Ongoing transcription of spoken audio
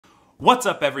What's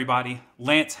up, everybody?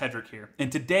 Lance Hedrick here,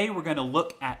 and today we're going to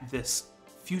look at this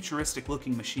futuristic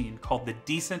looking machine called the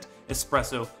Decent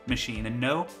Espresso Machine. And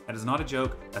no, that is not a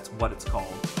joke, that's what it's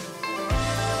called.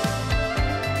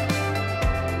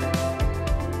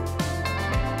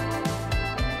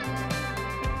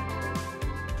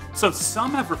 So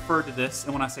some have referred to this,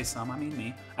 and when I say some, I mean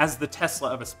me, as the Tesla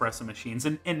of espresso machines.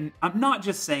 And I'm not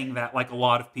just saying that like a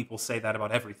lot of people say that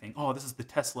about everything. Oh, this is the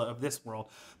Tesla of this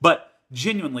world. But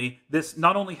genuinely, this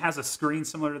not only has a screen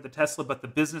similar to the Tesla, but the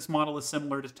business model is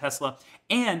similar to Tesla.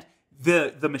 And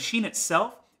the machine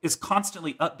itself is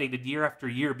constantly updated year after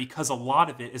year because a lot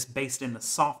of it is based in the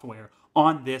software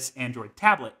on this Android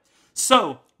tablet.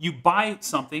 So you buy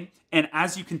something, and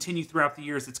as you continue throughout the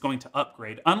years, it's going to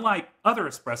upgrade. Unlike other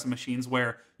espresso machines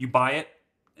where you buy it,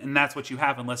 and that's what you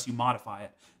have unless you modify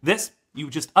it. This, you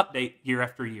just update year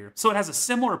after year. So it has a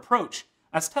similar approach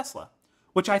as Tesla,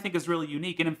 which I think is really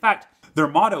unique. And in fact, their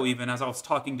motto even, as I was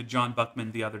talking to John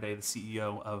Buckman the other day, the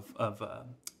CEO of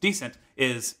Decent,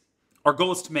 is our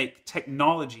goal is to make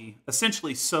technology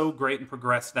essentially so great and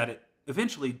progressed that it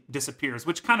eventually disappears,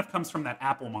 which kind of comes from that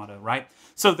Apple motto, right?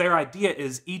 So their idea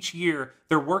is each year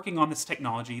they're working on this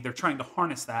technology, they're trying to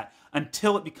harness that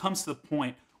until it becomes to the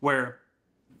point where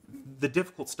the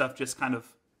difficult stuff just kind of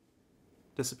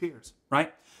disappears,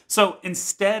 right? So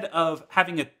instead of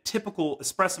having a typical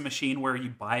espresso machine where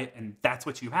you buy it and that's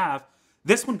what you have,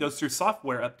 this one goes through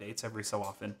software updates every so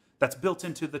often that's built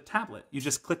into the tablet. You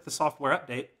just click the software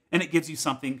update and it gives you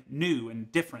something new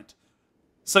and different.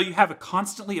 So you have a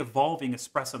constantly evolving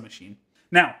espresso machine.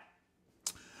 Now,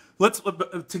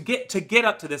 to get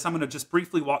up to this, I'm going to just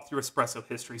briefly walk through espresso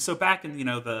history. So back in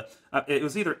it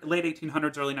was either late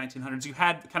 1800s, early 1900s, you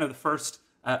had kind of the first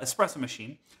espresso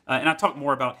machine, and I talk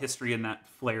more about history in that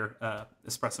Flair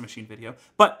espresso machine video.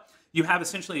 But you have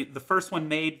essentially the first one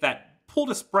made that pulled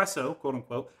espresso, quote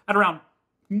unquote, at around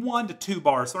 1 to 2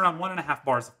 bars, so around 1.5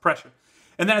 bars of pressure.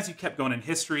 And then as you kept going in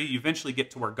history, you eventually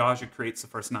get to where Gauge creates the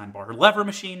first 9-bar lever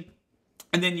machine.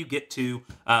 And then you get to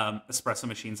espresso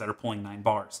machines that are pulling 9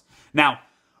 bars. Now,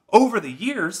 over the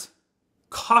years,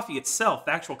 coffee itself,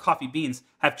 the actual coffee beans,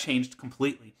 have changed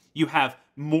completely. You have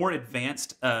more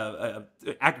advanced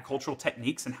agricultural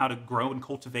techniques in how to grow and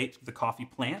cultivate the coffee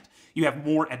plant. You have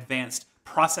more advanced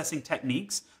processing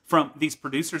techniques from these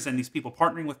producers and these people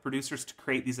partnering with producers to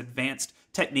create these advanced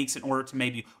techniques in order to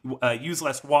maybe use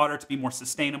less water, to be more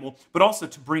sustainable, but also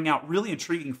to bring out really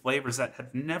intriguing flavors that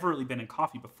have never really been in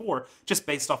coffee before, just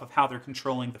based off of how they're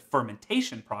controlling the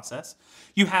fermentation process.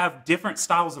 You have different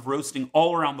styles of roasting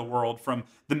all around the world, from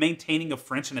the maintaining of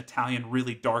French and Italian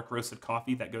really dark roasted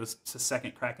coffee that goes to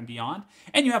second crack and beyond.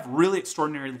 And you have really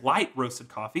extraordinary light roasted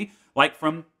coffee, like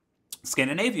from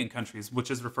Scandinavian countries, which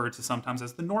is referred to sometimes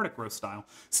as the Nordic roast style.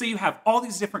 So you have all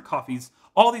these different coffees,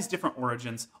 all these different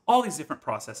origins, all these different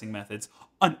processing methods,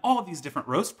 and all these different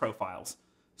roast profiles.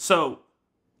 So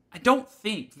I don't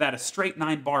think that a straight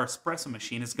 9-bar espresso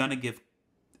machine is going to give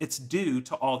its due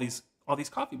to all these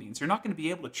coffee beans. You're not going to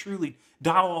be able to truly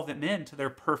dial all of them in to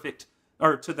their perfect,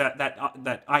 or to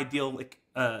that ideal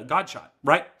God shot,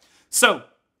 right? So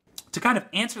to kind of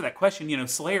answer that question,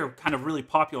 Slayer kind of really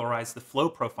popularized the flow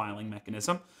profiling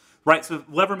mechanism, right? So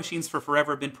lever machines for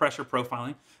forever have been pressure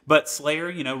profiling, but Slayer,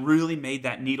 really made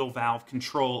that needle valve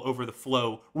control over the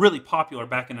flow really popular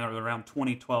back in around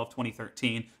 2012,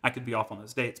 2013. I could be off on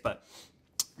those dates, but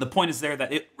the point is there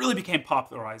that it really became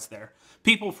popularized there.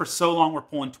 People for so long were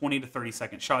pulling 20 to 30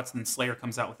 second shots, and then Slayer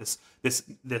comes out with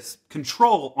this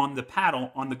control on the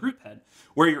paddle on the group head,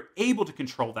 where you're able to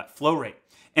control that flow rate.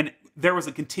 And there was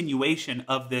a continuation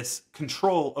of this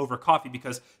control over coffee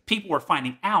because people were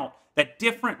finding out that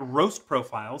different roast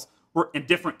profiles were in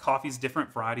different coffees,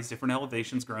 different varieties, different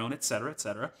elevations grown, etc.,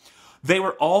 etc. They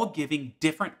were all giving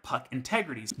different puck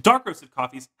integrities. Dark roasted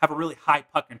coffees have a really high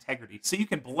puck integrity, so you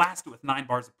can blast it with 9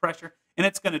 bars of pressure, and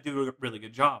it's going to do a really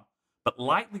good job. But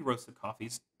lightly roasted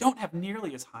coffees don't have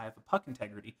nearly as high of a puck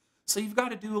integrity, so you've got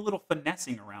to do a little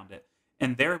finessing around it.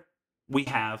 And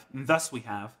thusly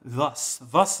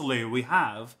we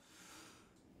have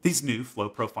these new flow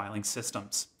profiling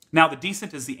systems. Now, the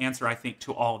Decent is the answer, I think,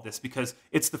 to all of this, because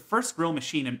it's the first grill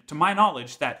machine, and to my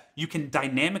knowledge, that you can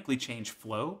dynamically change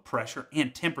flow, pressure,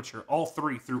 and temperature, all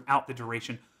three, throughout the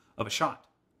duration of a shot,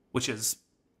 which is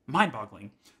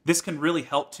mind-boggling. This can really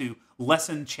help to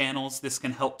lessen channels. This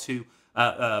can help to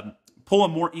pull a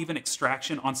more even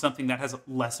extraction on something that has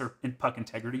lesser puck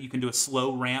integrity. You can do a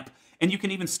slow ramp, and you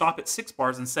can even stop at 6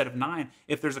 bars instead of 9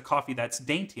 if there's a coffee that's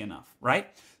dainty enough, right?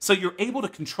 So you're able to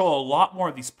control a lot more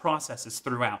of these processes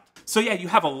throughout. So yeah, you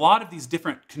have a lot of these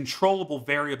different controllable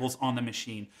variables on the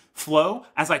machine. Flow,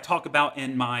 as I talk about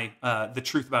in my The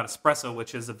Truth About Espresso,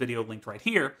 which is a video linked right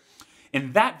here.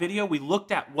 In that video, we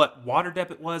looked at what water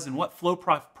debit was and what flow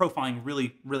profiling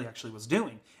really actually was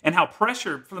doing. And how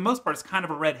pressure, for the most part, is kind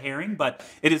of a red herring, but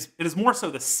it is more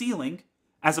so the ceiling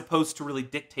as opposed to really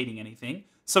dictating anything.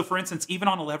 So for instance, even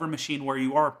on a lever machine where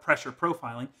you are pressure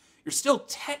profiling, you're still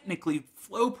technically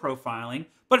flow profiling,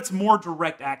 but it's more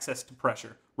direct access to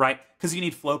pressure, right? Because you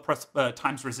need flow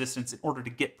times resistance in order to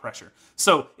get pressure.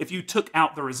 So if you took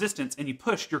out the resistance and you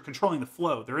pushed, you're controlling the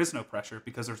flow. There is no pressure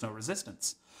because there's no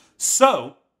resistance.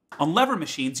 So on lever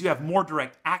machines, you have more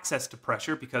direct access to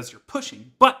pressure because you're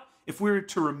pushing. But if we were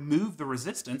to remove the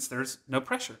resistance, there's no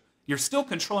pressure. You're still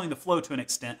controlling the flow to an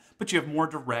extent, but you have more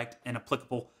direct and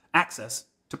applicable access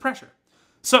to pressure.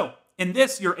 So in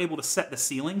this, you're able to set the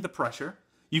ceiling, the pressure.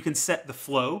 You can set the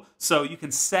flow, so you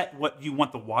can set what you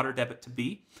want the water debit to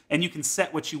be, and you can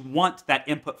set what you want that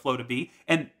input flow to be.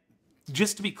 And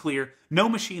just to be clear, no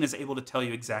machine is able to tell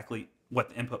you exactly what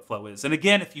the input flow is. And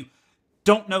again, if you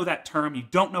don't know that term, you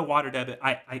don't know water debit,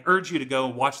 I urge you to go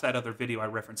watch that other video I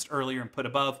referenced earlier and put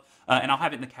above, and I'll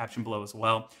have it in the caption below as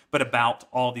well, but about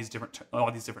all these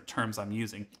different terms I'm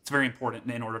using. It's very important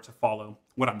in order to follow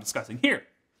what I'm discussing here.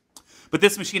 But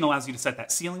this machine allows you to set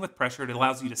that ceiling with pressure. It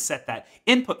allows you to set that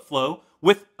input flow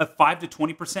with a 5 to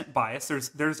 20% bias.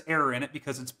 There's error in it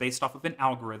because it's based off of an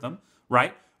algorithm,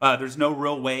 right? There's no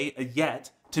real way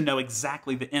yet to know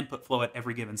exactly the input flow at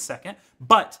every given second.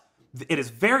 But it is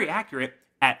very accurate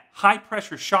at high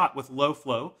pressure shot with low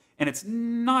flow, and it's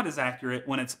not as accurate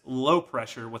when it's low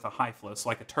pressure with a high flow, so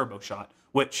like a turbo shot,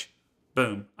 which,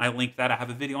 boom, I linked that. I have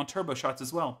a video on turbo shots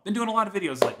as well. Been doing a lot of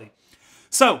videos lately.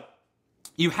 So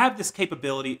you have this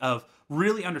capability of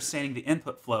really understanding the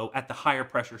input flow at the higher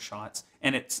pressure shots,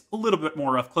 and it's a little bit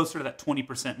more rough, closer to that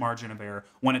 20% margin of error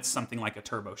when it's something like a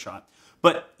turbo shot.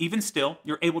 But even still,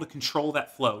 you're able to control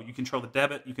that flow. You control the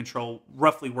debit, you control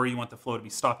roughly where you want the flow to be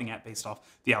stopping at based off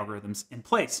the algorithms in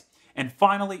place. And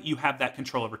finally, you have that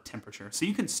control over temperature. So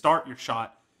you can start your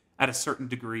shot at a certain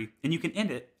degree, and you can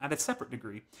end it at a separate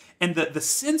degree. And the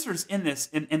sensors in this,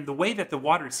 and the way that the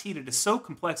water is heated is so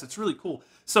complex, it's really cool.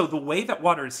 So the way that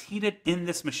water is heated in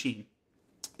this machine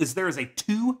is there is a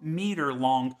 2-meter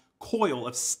long coil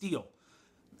of steel,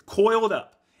 coiled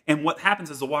up. And what happens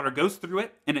is the water goes through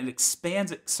it, and it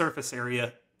expands its surface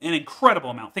area an incredible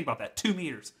amount. Think about that, 2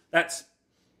 meters. It's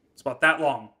about that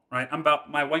long, right?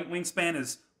 My wingspan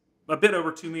is a bit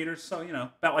over 2 meters, so, you know,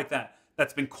 about like that.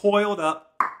 That's been coiled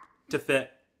up to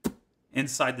fit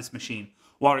inside this machine.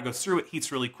 Water goes through it,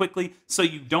 heats really quickly, so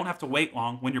you don't have to wait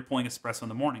long when you're pulling espresso in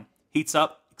the morning. Heats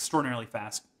up extraordinarily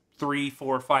fast. 3,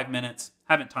 4, 5 minutes.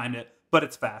 Haven't timed it, but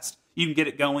it's fast. You can get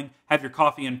it going, have your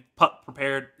coffee and puck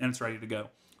prepared, and it's ready to go.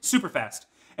 Super fast.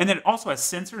 And then it also has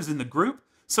sensors in the group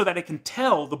so that it can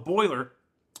tell the boiler,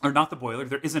 or not the boiler,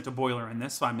 there isn't a boiler in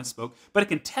this, so I misspoke, but it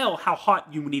can tell how hot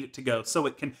you need it to go, so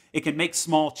it can make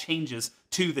small changes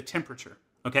to the temperature.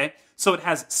 Okay, so it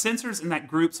has sensors in that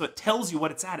group, so it tells you what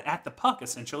it's at the puck,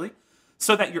 essentially,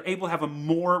 so that you're able to have a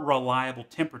more reliable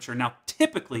temperature. Now,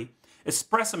 typically,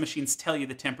 espresso machines tell you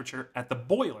the temperature at the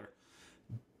boiler.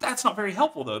 That's not very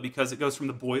helpful, though, because it goes from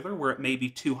the boiler, where it may be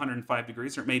 205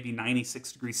 degrees, or it may be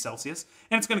 96 degrees Celsius,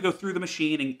 and it's going to go through the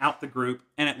machine and out the group,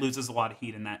 and it loses a lot of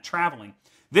heat in that traveling.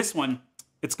 This one,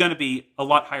 it's going to be a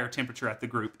lot higher temperature at the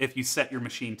group if you set your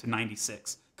machine to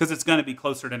 96, because it's going to be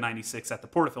closer to 96 at the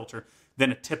portafilter than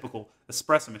a typical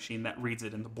espresso machine that reads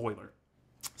it in the boiler.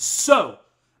 So,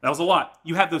 that was a lot.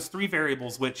 You have those 3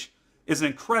 variables, which is an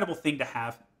incredible thing to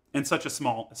have in such a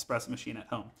small espresso machine at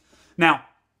home. Now,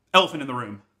 elephant in the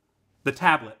room, the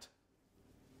tablet.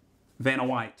 Vanna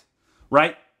White,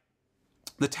 right?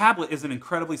 The tablet is an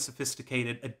incredibly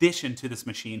sophisticated addition to this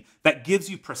machine that gives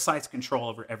you precise control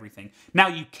over everything. Now,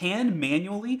 you can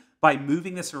manually, by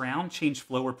moving this around, change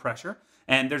flow or pressure.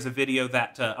 And there's a video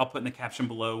that I'll put in the caption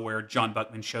below where John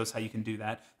Buckman shows how you can do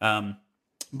that.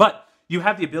 But you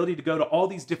have the ability to go to all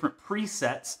these different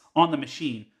presets on the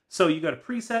machine. So you go to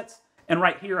presets, and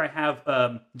right here I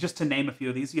have, just to name a few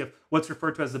of these, you have what's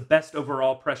referred to as the best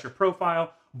overall pressure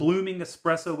profile, blooming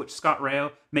espresso, which Scott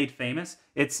Rayo made famous.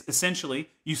 It's essentially,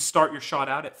 you start your shot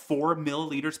out at 4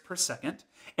 milliliters per second,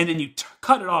 and then you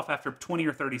cut it off after 20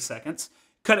 or 30 seconds,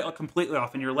 cut it completely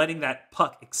off, and you're letting that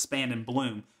puck expand and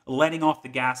bloom, letting off the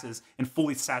gases and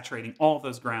fully saturating all of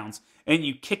those grounds. And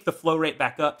you kick the flow rate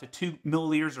back up to 2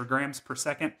 milliliters or grams per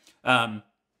second.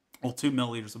 Well, 2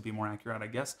 milliliters would be more accurate, I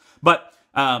guess. But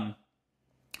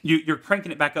you're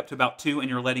cranking it back up to about 2, and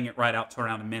you're letting it ride out to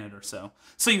around a minute or so.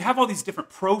 So you have all these different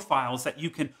profiles that you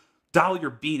can dial your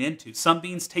bean into. Some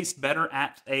beans taste better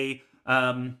at the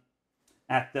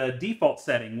default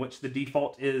setting, which the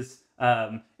default is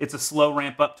it's a slow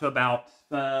ramp up to about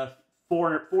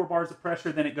 4 bars of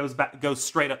pressure, then it goes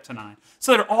straight up to 9.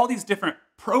 So there are all these different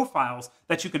profiles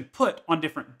that you can put on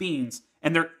different beans,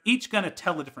 and they're each going to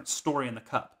tell a different story in the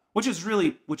cup, which is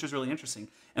really interesting.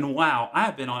 And wow, I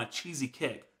have been on a cheesy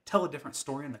kick. Tell a different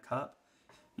story in the cup.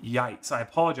 Yikes! I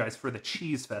apologize for the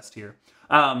cheese fest here.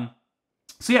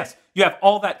 So yes, you have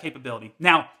all that capability.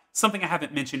 Now, something I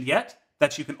haven't mentioned yet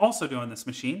that you can also do on this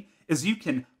machine is you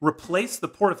can replace the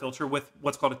portafilter with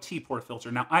what's called a tea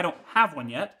portafilter. Now, I don't have one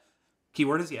yet.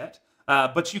 Keyword is yet.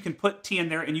 But you can put tea in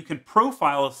there, and you can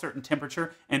profile a certain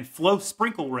temperature and flow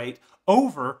sprinkle rate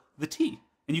over the tea.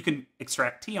 And you can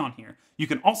extract tea on here. You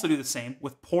can also do the same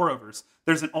with pour-overs.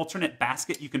 There's an alternate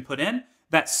basket you can put in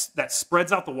that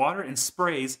spreads out the water and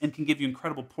sprays and can give you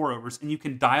incredible pour-overs. And you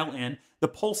can dial in the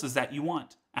pulses that you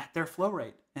want at their flow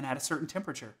rate and at a certain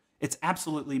temperature. It's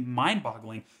absolutely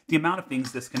mind-boggling the amount of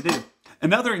things this can do.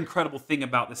 Another incredible thing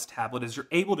about this tablet is you're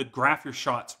able to graph your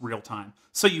shots real time.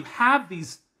 So you have,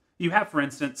 for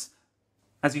instance,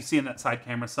 as you see in that side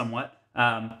camera somewhat,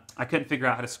 I couldn't figure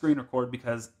out how to screen record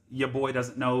because your boy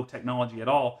doesn't know technology at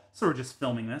all, so we're just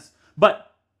filming this.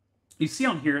 But you see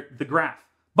on here the graph.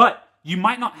 But you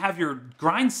might not have your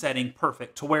grind setting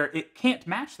perfect to where it can't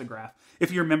match the graph.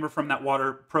 If you remember from that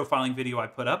water profiling video I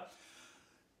put up,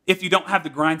 if you don't have the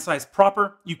grind size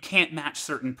proper, you can't match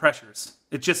certain pressures.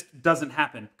 It just doesn't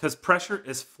happen because pressure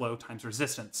is flow times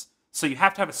resistance. So you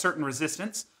have to have a certain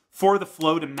resistance for the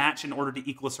flow to match in order to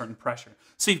equal a certain pressure.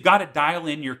 So you've got to dial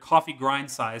in your coffee grind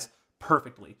size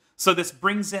perfectly. So this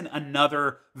brings in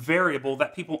another variable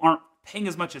that people aren't paying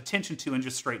as much attention to in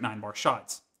just straight 9-bar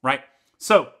shots, right?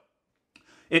 So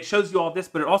it shows you all this,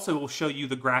 but it also will show you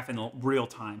the graph in real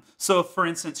time. So if, for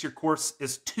instance, your course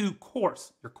is too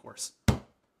coarse,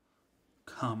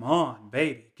 come on,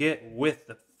 baby, get with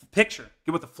the picture,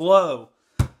 get with the flow.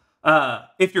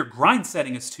 If your grind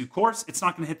setting is too coarse, it's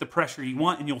not going to hit the pressure you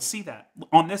want, and you'll see that.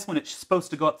 On this one, it's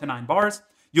supposed to go up to 9 bars.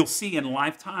 You'll see in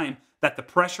live time that the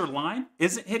pressure line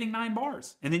isn't hitting 9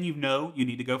 bars, and then you know you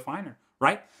need to go finer,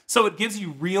 right? So it gives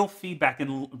you real feedback.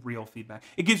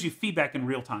 It gives you feedback in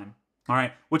real time, all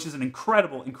right, which is an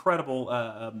incredible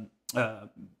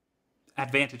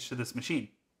advantage to this machine.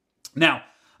 Now,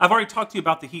 I've already talked to you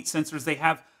about the heat sensors. They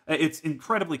have it's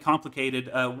incredibly complicated,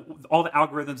 all the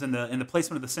algorithms and the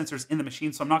placement of the sensors in the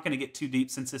machine, so I'm not going to get too deep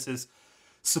since this is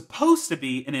supposed to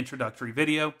be an introductory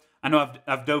video. I know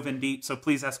I've dove in deep, so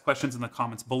please ask questions in the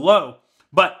comments below.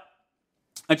 But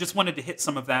I just wanted to hit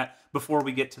some of that before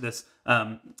we get to this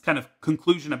kind of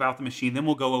conclusion about the machine. Then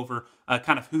we'll go over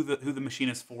kind of who the machine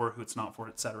is for, who it's not for,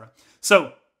 etc.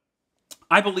 So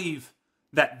I believe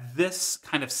that this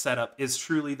kind of setup is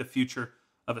truly the future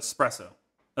of espresso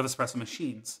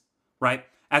machines, right?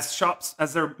 As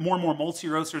there are more and more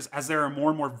multi-roasters, as there are more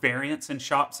and more variants in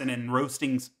shops and in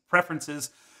roasting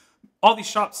preferences, all these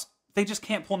shops, they just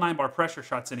can't pull 9-bar pressure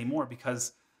shots anymore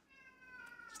because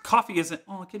coffee isn't,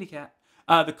 oh, kitty cat.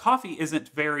 The coffee isn't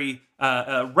very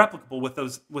replicable with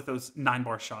those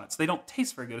 9-bar shots. They don't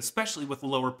taste very good, especially with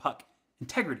lower puck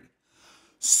integrity.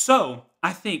 So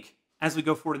I think as we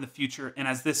go forward in the future and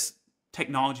as this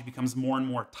technology becomes more and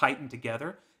more tightened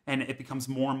together and it becomes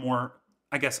more and more,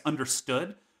 I guess,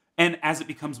 understood, and as it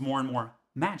becomes more and more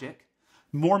magic,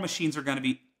 more machines are going to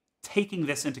be taking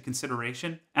this into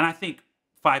consideration. And I think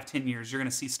 5-10 years, you're going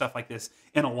to see stuff like this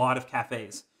in a lot of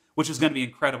cafes, which is going to be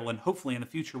incredible. And hopefully in the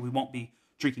future, we won't be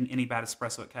drinking any bad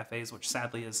espresso at cafes, which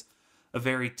sadly is a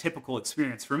very typical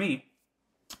experience for me,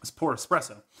 is poor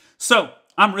espresso. So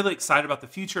I'm really excited about the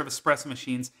future of espresso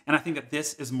machines, and I think that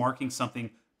this is marking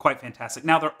something quite fantastic.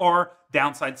 Now, there are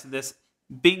downsides to this.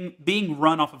 Being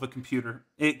run off of a computer,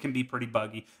 it can be pretty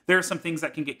buggy. There are some things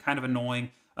that can get kind of annoying.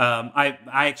 I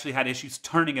actually had issues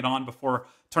turning it on before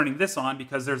turning this on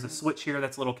because there's a switch here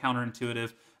that's a little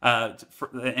counterintuitive, for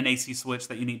an AC switch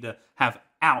that you need to have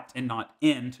out and not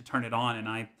in to turn it on, and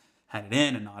I had it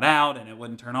in and not out, and it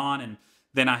wouldn't turn on, and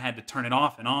then I had to turn it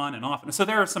off and on and off. And so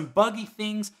there are some buggy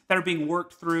things that are being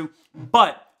worked through,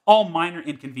 but all minor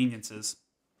inconveniences.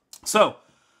 So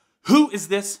who is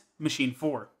this machine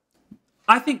for?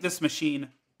 I think this machine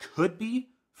could be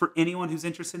for anyone who's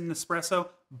interested in espresso,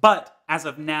 but as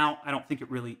of now, I don't think it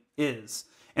really is.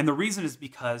 And the reason is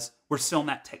because we're still in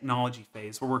that technology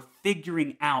phase where we're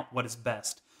figuring out what is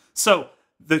best. So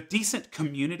The Decent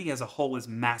community as a whole is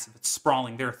massive. It's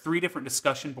sprawling. There are 3 different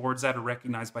discussion boards that are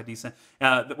recognized by Decent,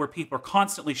 where people are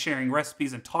constantly sharing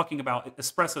recipes and talking about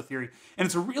espresso theory. And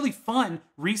it's a really fun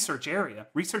research area.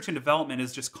 Research and development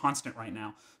is just constant right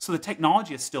now. So the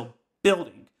technology is still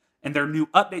building, and there are new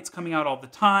updates coming out all the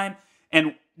time.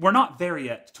 And we're not there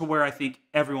yet to where I think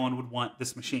everyone would want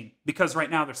this machine, because right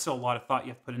now there's still a lot of thought you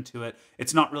have to put into it.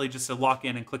 It's not really just a lock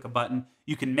in and click a button.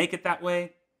 You can make it that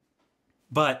way,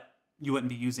 but you wouldn't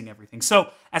be using everything. So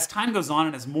as time goes on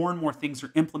and as more and more things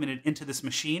are implemented into this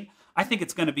machine, I think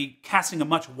it's going to be casting a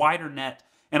much wider net,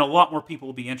 and a lot more people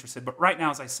will be interested. But right now,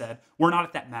 as I said, we're not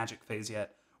at that magic phase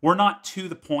yet. We're not to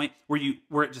the point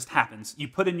where it just happens. You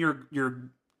put in your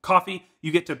coffee,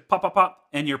 you get to pop, pop, pop,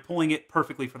 and you're pulling it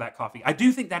perfectly for that coffee. I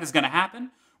do think that is going to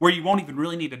happen, where you won't even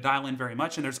really need to dial in very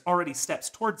much, and there's already steps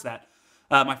towards that.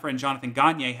 My friend Jonathan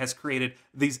Gagne has created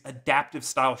these adaptive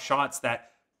style shots that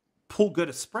pull good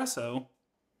espresso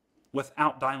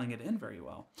without dialing it in very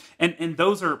well. And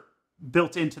those are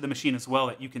built into the machine as well,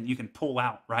 that you can pull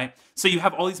out, right? So you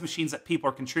have all these machines that people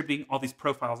are contributing, all these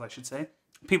profiles, I should say,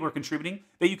 people are contributing,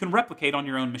 that you can replicate on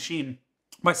your own machine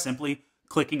by simply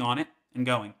clicking on it and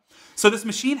going. So this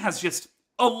machine has just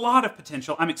a lot of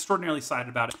potential. I'm extraordinarily excited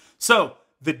about it. So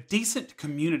the Decent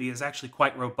community is actually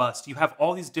quite robust. You have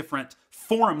all these different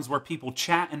forums where people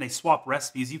chat and they swap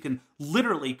recipes. You can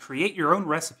literally create your own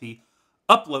recipe,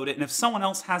 upload it, and if someone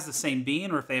else has the same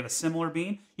bean, or if they have a similar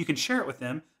bean, you can share it with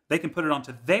them. They can put it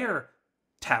onto their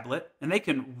tablet, and they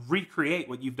can recreate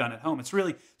what you've done at home. It's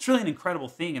really an incredible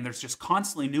thing, and there's just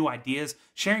constantly new ideas,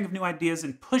 sharing of new ideas,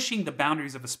 and pushing the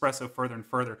boundaries of espresso further and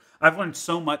further. I've learned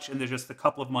so much in just the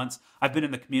couple of months I've been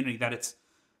in the community that it's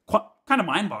kind of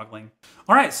mind-boggling.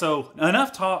 All right, so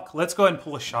enough talk. Let's go ahead and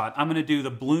pull a shot. I'm going to do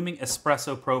the blooming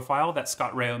espresso profile that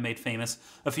Scott Rayo made famous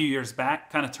a few years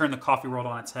back, kind of turned the coffee world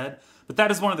on its head. But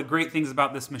that is one of the great things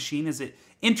about this machine, is it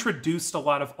introduced a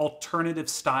lot of alternative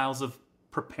styles of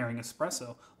preparing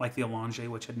espresso, like the Allonge,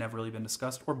 which had never really been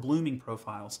discussed, or blooming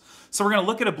profiles. So we're going to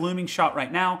look at a blooming shot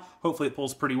right now. Hopefully it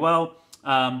pulls pretty well.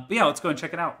 But yeah, let's go and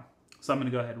check it out. So I'm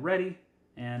going to go ahead, ready,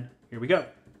 and here we go.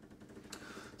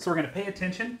 So we're going to pay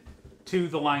attention to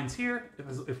the lines here,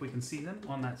 if we can see them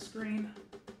on that screen.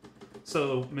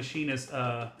 So the machine is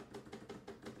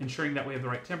ensuring that we have the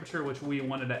right temperature, which we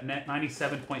wanted at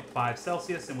 97.5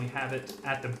 Celsius, and we have it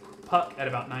at the puck at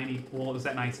about 90. Well, it was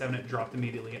at 97. It dropped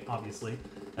immediately, obviously,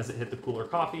 as it hit the cooler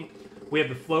coffee. We have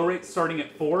the flow rate starting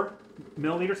at 4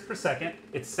 milliliters per second.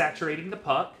 It's saturating the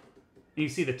puck. And you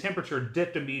see the temperature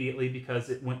dipped immediately because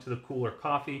it went to the cooler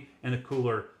coffee and the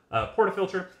cooler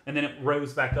portafilter, and then it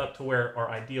rose back up to where our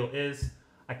ideal is.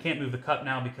 I can't move the cup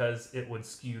now because it would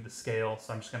skew the scale,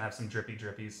 so I'm just gonna have some drippy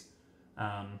drippies.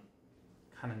 Kind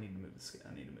of need to move the scale.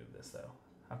 I need to move this though.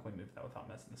 How can we move that without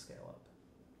messing the scale up?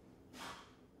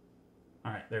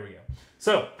 All right, there we go.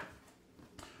 So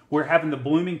we're having the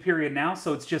blooming period now,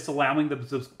 so it's just allowing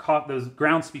those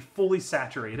grounds to be fully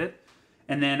saturated,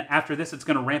 and then after this, it's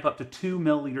going to ramp up to 2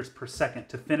 milliliters per second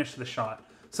to finish the shot.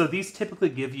 So these typically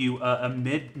give you a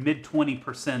mid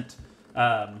 20%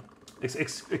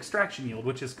 extraction yield,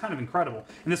 which is kind of incredible.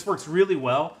 And this works really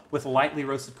well with lightly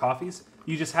roasted coffees.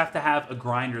 You just have to have a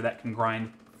grinder that can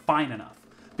grind fine enough.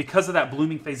 Because of that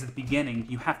blooming phase at the beginning,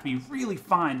 you have to be really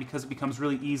fine, because it becomes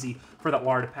really easy for that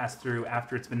water to pass through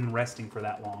after it's been resting for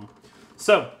that long.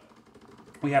 So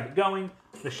we have it going.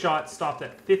 The shot stopped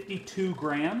at 52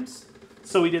 grams.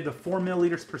 So we did the 4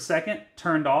 milliliters per second,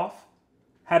 turned off.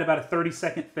 Had about a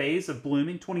 30-second phase of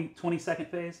blooming, 20-second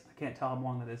phase. I can't tell how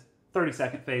long that is.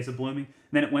 30-second phase of blooming.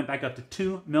 And then it went back up to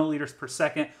 2 milliliters per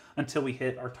second until we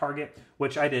hit our target,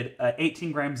 which I did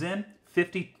 18 grams in,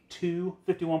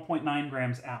 51.9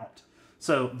 grams out.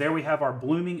 So there we have our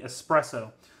blooming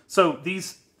espresso. So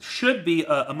these should be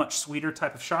a much sweeter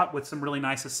type of shot with some really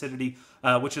nice acidity,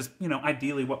 which is,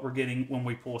 ideally what we're getting when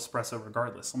we pull espresso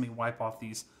regardless. Let me wipe off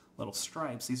these little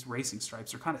stripes. These racing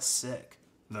stripes are kind of sick,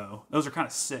 though. Those are kind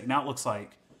of sick. Now it looks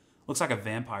like a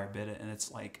vampire bit it, and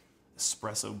it's like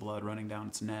espresso blood running down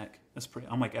its neck. That's pretty.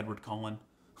 I'm like Edward Cullen.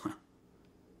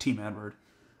 Team Edward.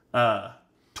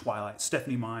 Twilight.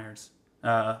 Stephanie Myers.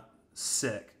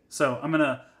 Sick. So I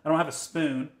don't have a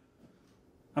spoon.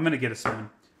 I'm gonna get a spoon,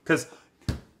 because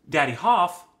Daddy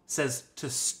Hoff says to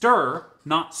stir,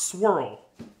 not swirl.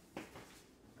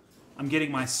 I'm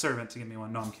getting my servant to give me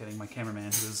one. No, I'm kidding. My cameraman, who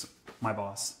is my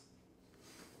boss.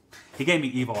 He gave me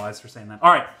evil eyes for saying that.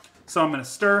 All right, so I'm gonna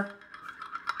stir.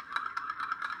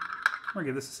 I'm gonna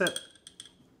give this a sip.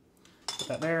 Put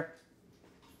that there.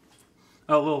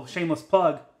 Oh, a little shameless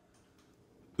plug.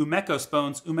 Umeko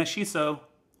spoons, umeshiso.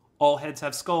 All heads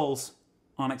have skulls.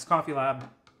 Onyx Coffee Lab.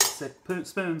 Sick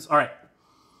spoons. All right.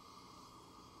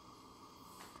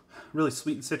 really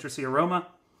sweet and citrusy aroma,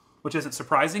 which isn't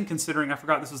surprising considering I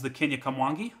forgot this was the Kenya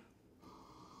Kamwangi.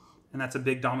 And that's a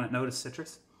big dominant note of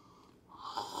citrus.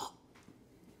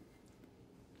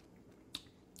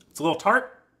 It's a little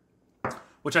tart,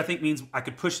 which I think means I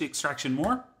could push the extraction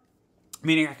more,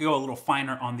 meaning I could go a little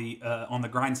finer on the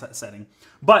grind setting.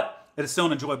 But it is still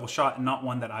an enjoyable shot and not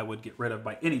one that I would get rid of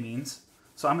by any means.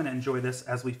 So I'm going to enjoy this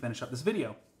as we finish up this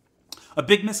video. A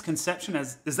big misconception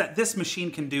is that this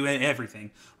machine can do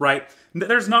everything, right?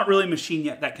 There's not really a machine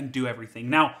yet that can do everything.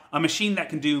 Now, a machine that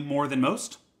can do more than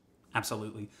most?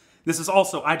 Absolutely. This is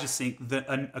also, I just think,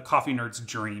 a coffee nerd's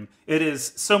dream. It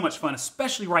is so much fun,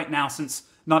 especially right now since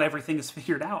not everything is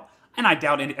figured out. And I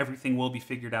doubt everything will be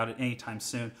figured out at any time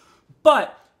soon.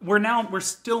 But we're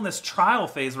still in this trial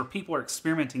phase where people are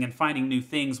experimenting and finding new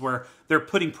things where they're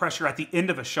putting pressure at the end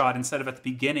of a shot instead of at the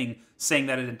beginning, saying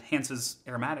that it enhances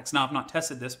aromatics. Now, I've not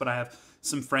tested this, but I have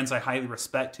some friends I highly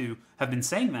respect who have been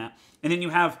saying that. And then you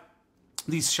have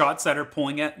these shots that are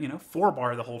pulling at, 4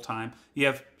 bar the whole time. You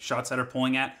have shots that are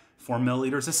pulling at 4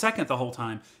 milliliters a second the whole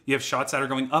time. You have shots that are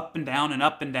going up and down and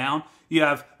up and down. You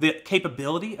have the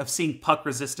capability of seeing puck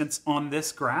resistance on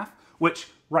this graph, which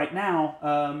right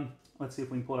now, let's see if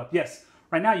we can pull it up. Yes,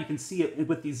 right now you can see it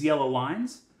with these yellow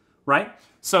lines, right?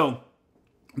 So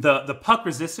the puck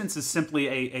resistance is simply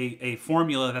a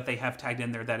formula that they have tagged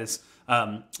in there that is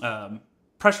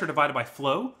pressure divided by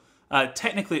flow.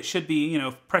 Technically, it should be,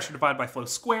 pressure divided by flow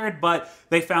squared, but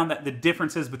they found that the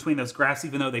differences between those graphs,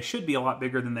 even though they should be a lot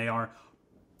bigger than they are,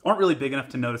 aren't really big enough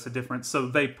to notice a difference. So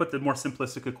they put the more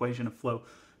simplistic equation of flow,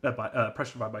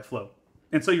 pressure divided by flow.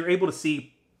 And so you're able to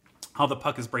see how the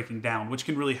puck is breaking down, which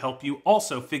can really help you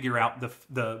also figure out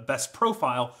the best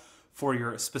profile for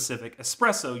your specific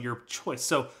espresso, your choice.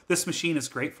 So this machine is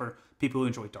great for people who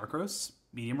enjoy dark roasts,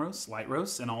 medium roasts, light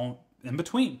roasts, and all in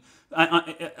between,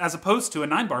 as opposed to a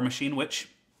 9-bar machine, which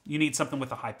you need something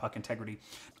with a high puck integrity.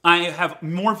 I have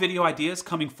more video ideas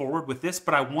coming forward with this,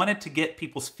 but I wanted to get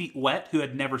people's feet wet who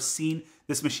had never seen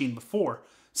this machine before.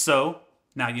 So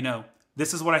now you know.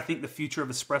 This is what I think the future of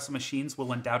espresso machines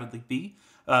will undoubtedly be.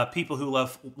 People who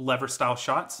love lever-style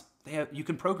shots, you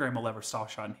can program a lever-style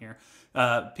shot in here.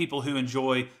 People who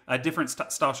enjoy different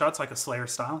style shots, like a Slayer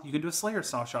style, you can do a Slayer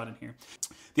style shot in here.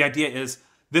 The idea is,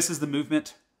 this is the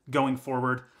movement going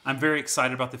forward. I'm very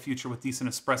excited about the future with Decent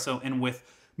Espresso and with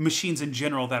machines in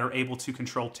general that are able to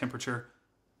control temperature,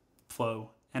 flow,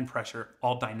 and pressure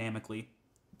all dynamically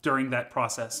during that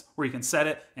process, where you can set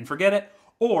it and forget it,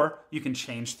 or you can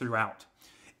change throughout.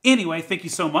 Anyway, thank you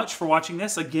so much for watching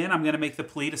this. Again, I'm going to make the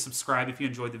plea to subscribe if you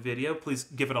enjoyed the video. Please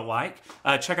give it a like.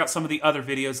 Check out some of the other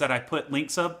videos that I put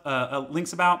links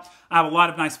about. I have a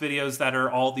lot of nice videos that are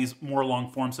all these more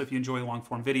long form, so if you enjoy long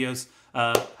form videos,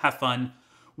 have fun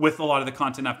with a lot of the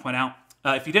content I've put out.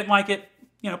 If you didn't like it,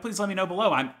 please let me know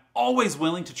below. I'm always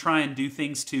willing to try and do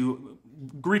things to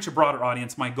reach a broader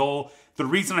audience. My goal, the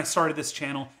reason I started this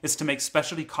channel, is to make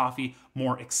specialty coffee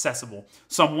more accessible.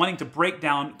 So I'm wanting to break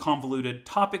down convoluted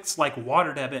topics like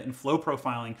water debit and flow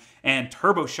profiling and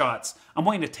turbo shots. I'm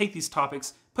wanting to take these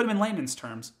topics, put them in layman's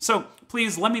terms. So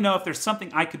please let me know if there's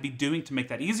something I could be doing to make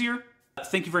that easier.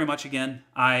 Thank you very much again.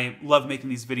 I love making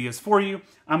these videos for you.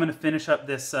 I'm going to finish up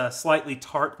this slightly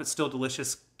tart but still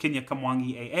delicious Kenya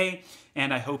Kamwangi AA,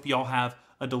 and I hope y'all have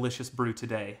a delicious brew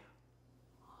today.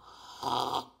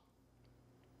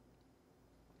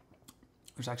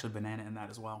 There's actually banana in that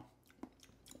as well.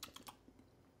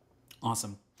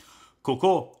 Awesome. Cool,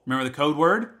 cool. Remember the code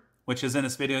word, which is in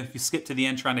this video. If you skip to the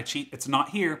end trying to cheat, it's not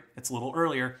here. It's a little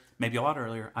earlier, maybe a lot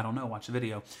earlier. I don't know. Watch the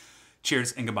video.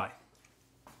 Cheers and goodbye.